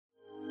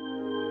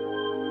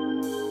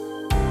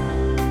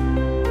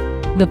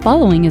The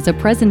following is a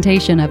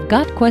presentation of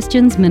Got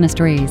Questions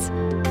Ministries.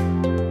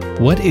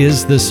 What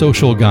is the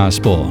social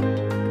gospel?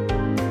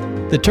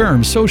 The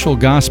term social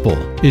gospel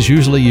is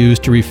usually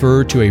used to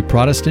refer to a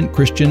Protestant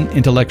Christian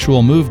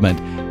intellectual movement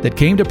that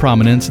came to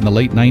prominence in the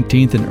late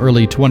 19th and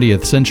early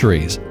 20th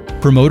centuries.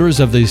 Promoters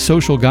of the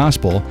social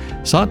gospel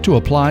sought to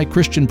apply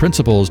Christian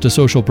principles to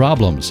social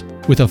problems,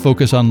 with a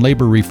focus on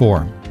labor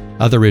reform.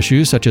 Other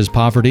issues such as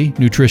poverty,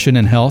 nutrition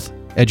and health,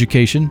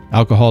 education,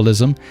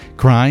 alcoholism,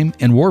 crime,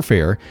 and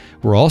warfare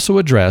were also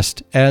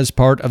addressed as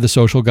part of the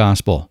social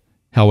gospel.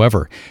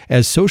 However,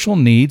 as social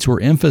needs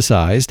were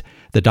emphasized,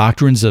 the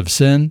doctrines of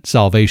sin,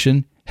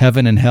 salvation,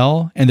 heaven and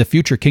hell, and the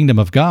future kingdom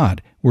of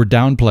God were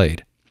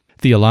downplayed.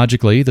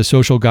 Theologically, the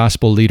social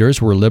gospel leaders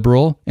were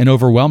liberal and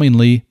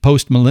overwhelmingly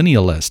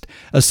postmillennialist,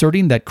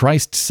 asserting that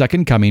Christ's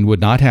second coming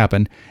would not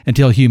happen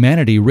until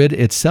humanity rid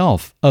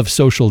itself of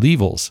social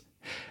evils.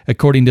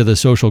 According to the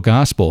social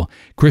gospel,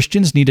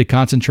 Christians need to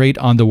concentrate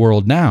on the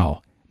world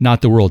now,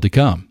 not the world to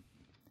come.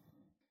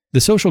 The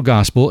social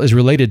gospel is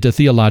related to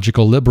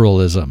theological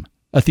liberalism.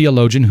 A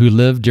theologian who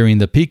lived during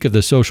the peak of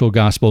the social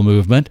gospel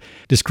movement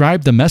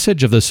described the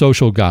message of the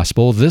social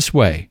gospel this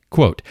way,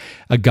 quote,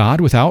 "A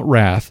God without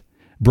wrath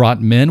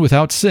brought men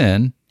without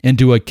sin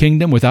into a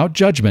kingdom without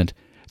judgment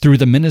through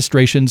the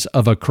ministrations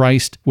of a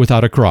Christ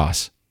without a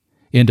cross."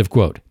 End of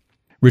quote.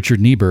 Richard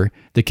Niebuhr,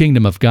 The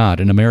Kingdom of God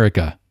in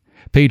America,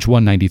 page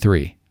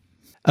 193.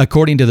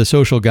 According to the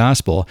social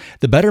gospel,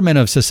 the betterment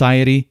of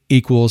society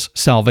equals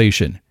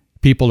salvation.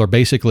 People are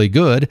basically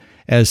good,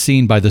 as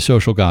seen by the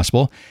social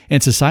gospel,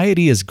 and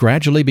society is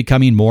gradually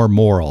becoming more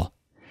moral.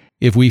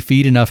 If we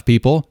feed enough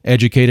people,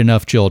 educate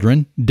enough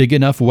children, dig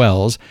enough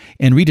wells,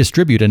 and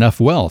redistribute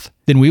enough wealth,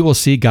 then we will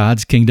see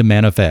God's kingdom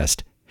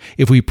manifest.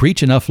 If we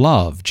preach enough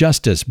love,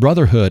 justice,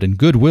 brotherhood, and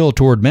goodwill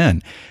toward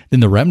men, then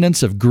the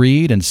remnants of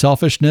greed and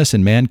selfishness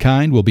in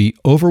mankind will be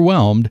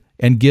overwhelmed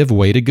and give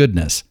way to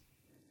goodness.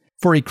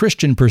 For a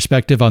Christian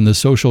perspective on the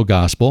social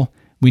gospel,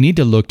 we need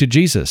to look to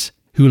Jesus,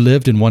 who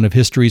lived in one of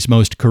history's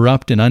most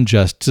corrupt and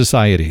unjust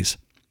societies.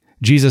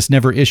 Jesus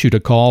never issued a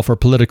call for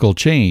political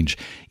change,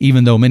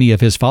 even though many of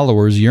his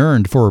followers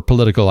yearned for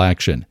political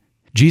action.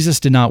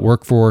 Jesus did not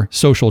work for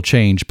social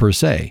change per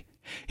se.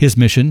 His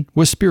mission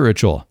was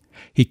spiritual.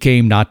 He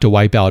came not to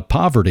wipe out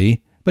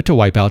poverty, but to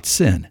wipe out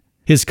sin.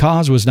 His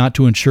cause was not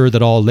to ensure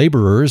that all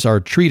laborers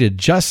are treated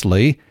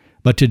justly,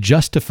 but to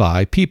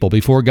justify people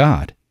before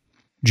God.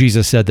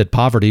 Jesus said that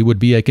poverty would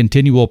be a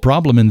continual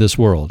problem in this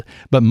world,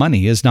 but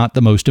money is not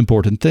the most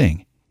important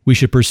thing. We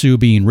should pursue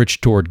being rich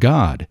toward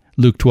God,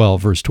 Luke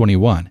 12, verse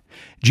 21.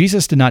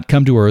 Jesus did not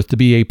come to earth to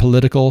be a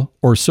political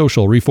or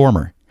social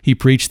reformer. He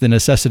preached the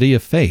necessity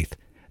of faith,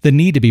 the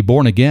need to be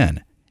born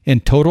again,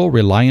 and total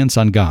reliance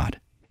on God.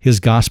 His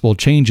gospel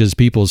changes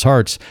people's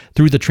hearts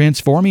through the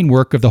transforming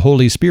work of the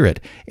Holy Spirit,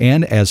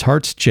 and as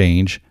hearts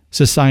change,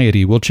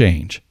 society will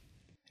change.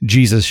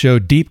 Jesus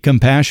showed deep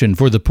compassion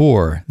for the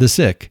poor, the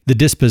sick, the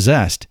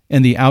dispossessed,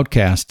 and the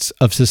outcasts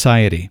of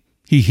society.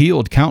 He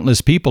healed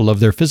countless people of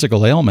their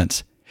physical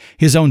ailments.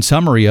 His own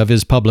summary of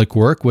his public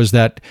work was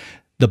that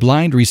the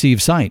blind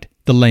receive sight,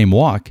 the lame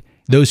walk,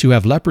 those who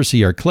have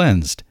leprosy are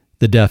cleansed,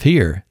 the deaf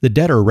hear, the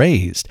dead are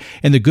raised,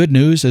 and the good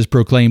news is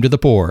proclaimed to the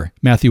poor,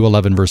 Matthew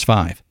 11, verse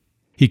 5.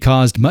 He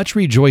caused much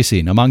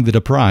rejoicing among the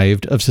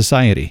deprived of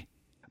society.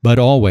 But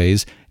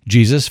always,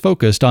 Jesus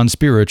focused on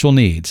spiritual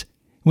needs.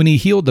 When he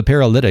healed the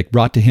paralytic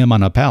brought to him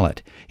on a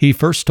pallet, he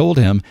first told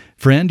him,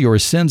 "Friend, your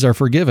sins are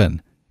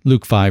forgiven,"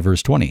 Luke 5,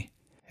 verse 20.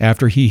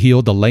 After he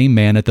healed the lame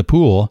man at the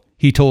pool,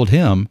 he told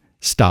him,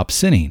 "Stop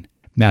sinning,"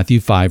 Matthew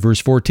 5, verse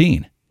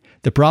 14.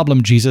 The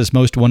problem Jesus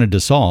most wanted to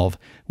solve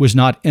was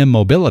not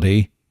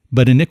immobility,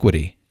 but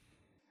iniquity.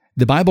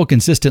 The Bible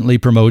consistently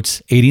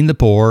promotes aiding the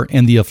poor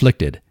and the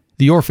afflicted,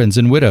 the orphans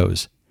and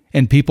widows,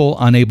 and people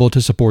unable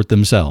to support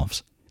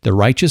themselves. The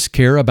righteous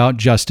care about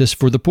justice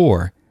for the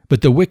poor, but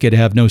the wicked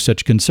have no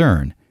such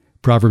concern,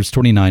 Proverbs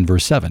 29,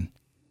 verse 7.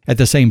 At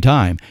the same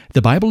time,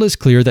 the Bible is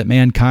clear that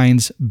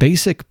mankind's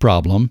basic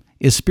problem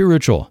is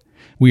spiritual.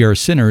 We are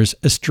sinners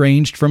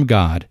estranged from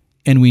God,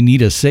 and we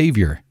need a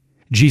Savior.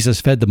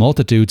 Jesus fed the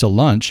multitudes a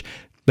lunch,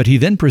 but he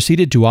then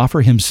proceeded to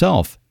offer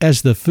himself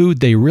as the food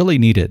they really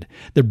needed,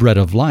 the bread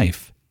of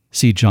life.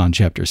 See John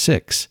chapter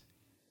 6.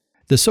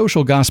 The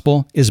social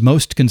gospel is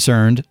most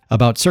concerned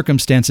about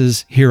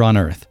circumstances here on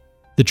earth.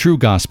 The true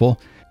gospel,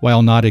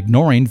 while not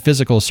ignoring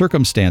physical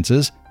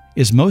circumstances,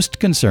 is most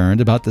concerned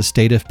about the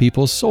state of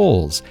people's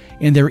souls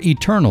and their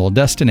eternal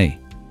destiny.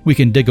 We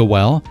can dig a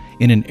well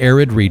in an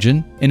arid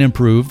region and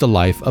improve the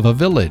life of a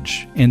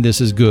village, and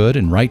this is good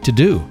and right to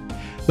do.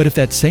 But if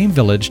that same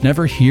village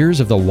never hears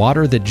of the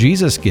water that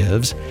Jesus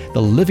gives,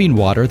 the living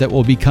water that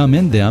will become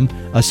in them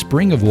a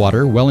spring of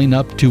water welling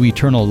up to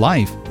eternal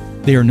life,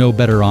 they are no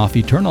better off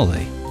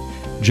eternally.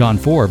 John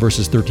 4,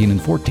 verses 13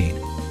 and 14.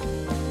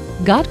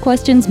 Got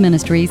Questions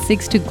Ministry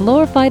seeks to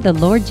glorify the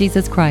Lord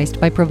Jesus Christ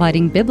by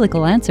providing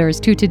biblical answers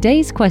to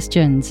today's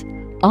questions.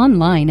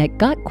 Online at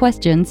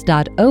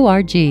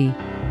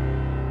gotquestions.org.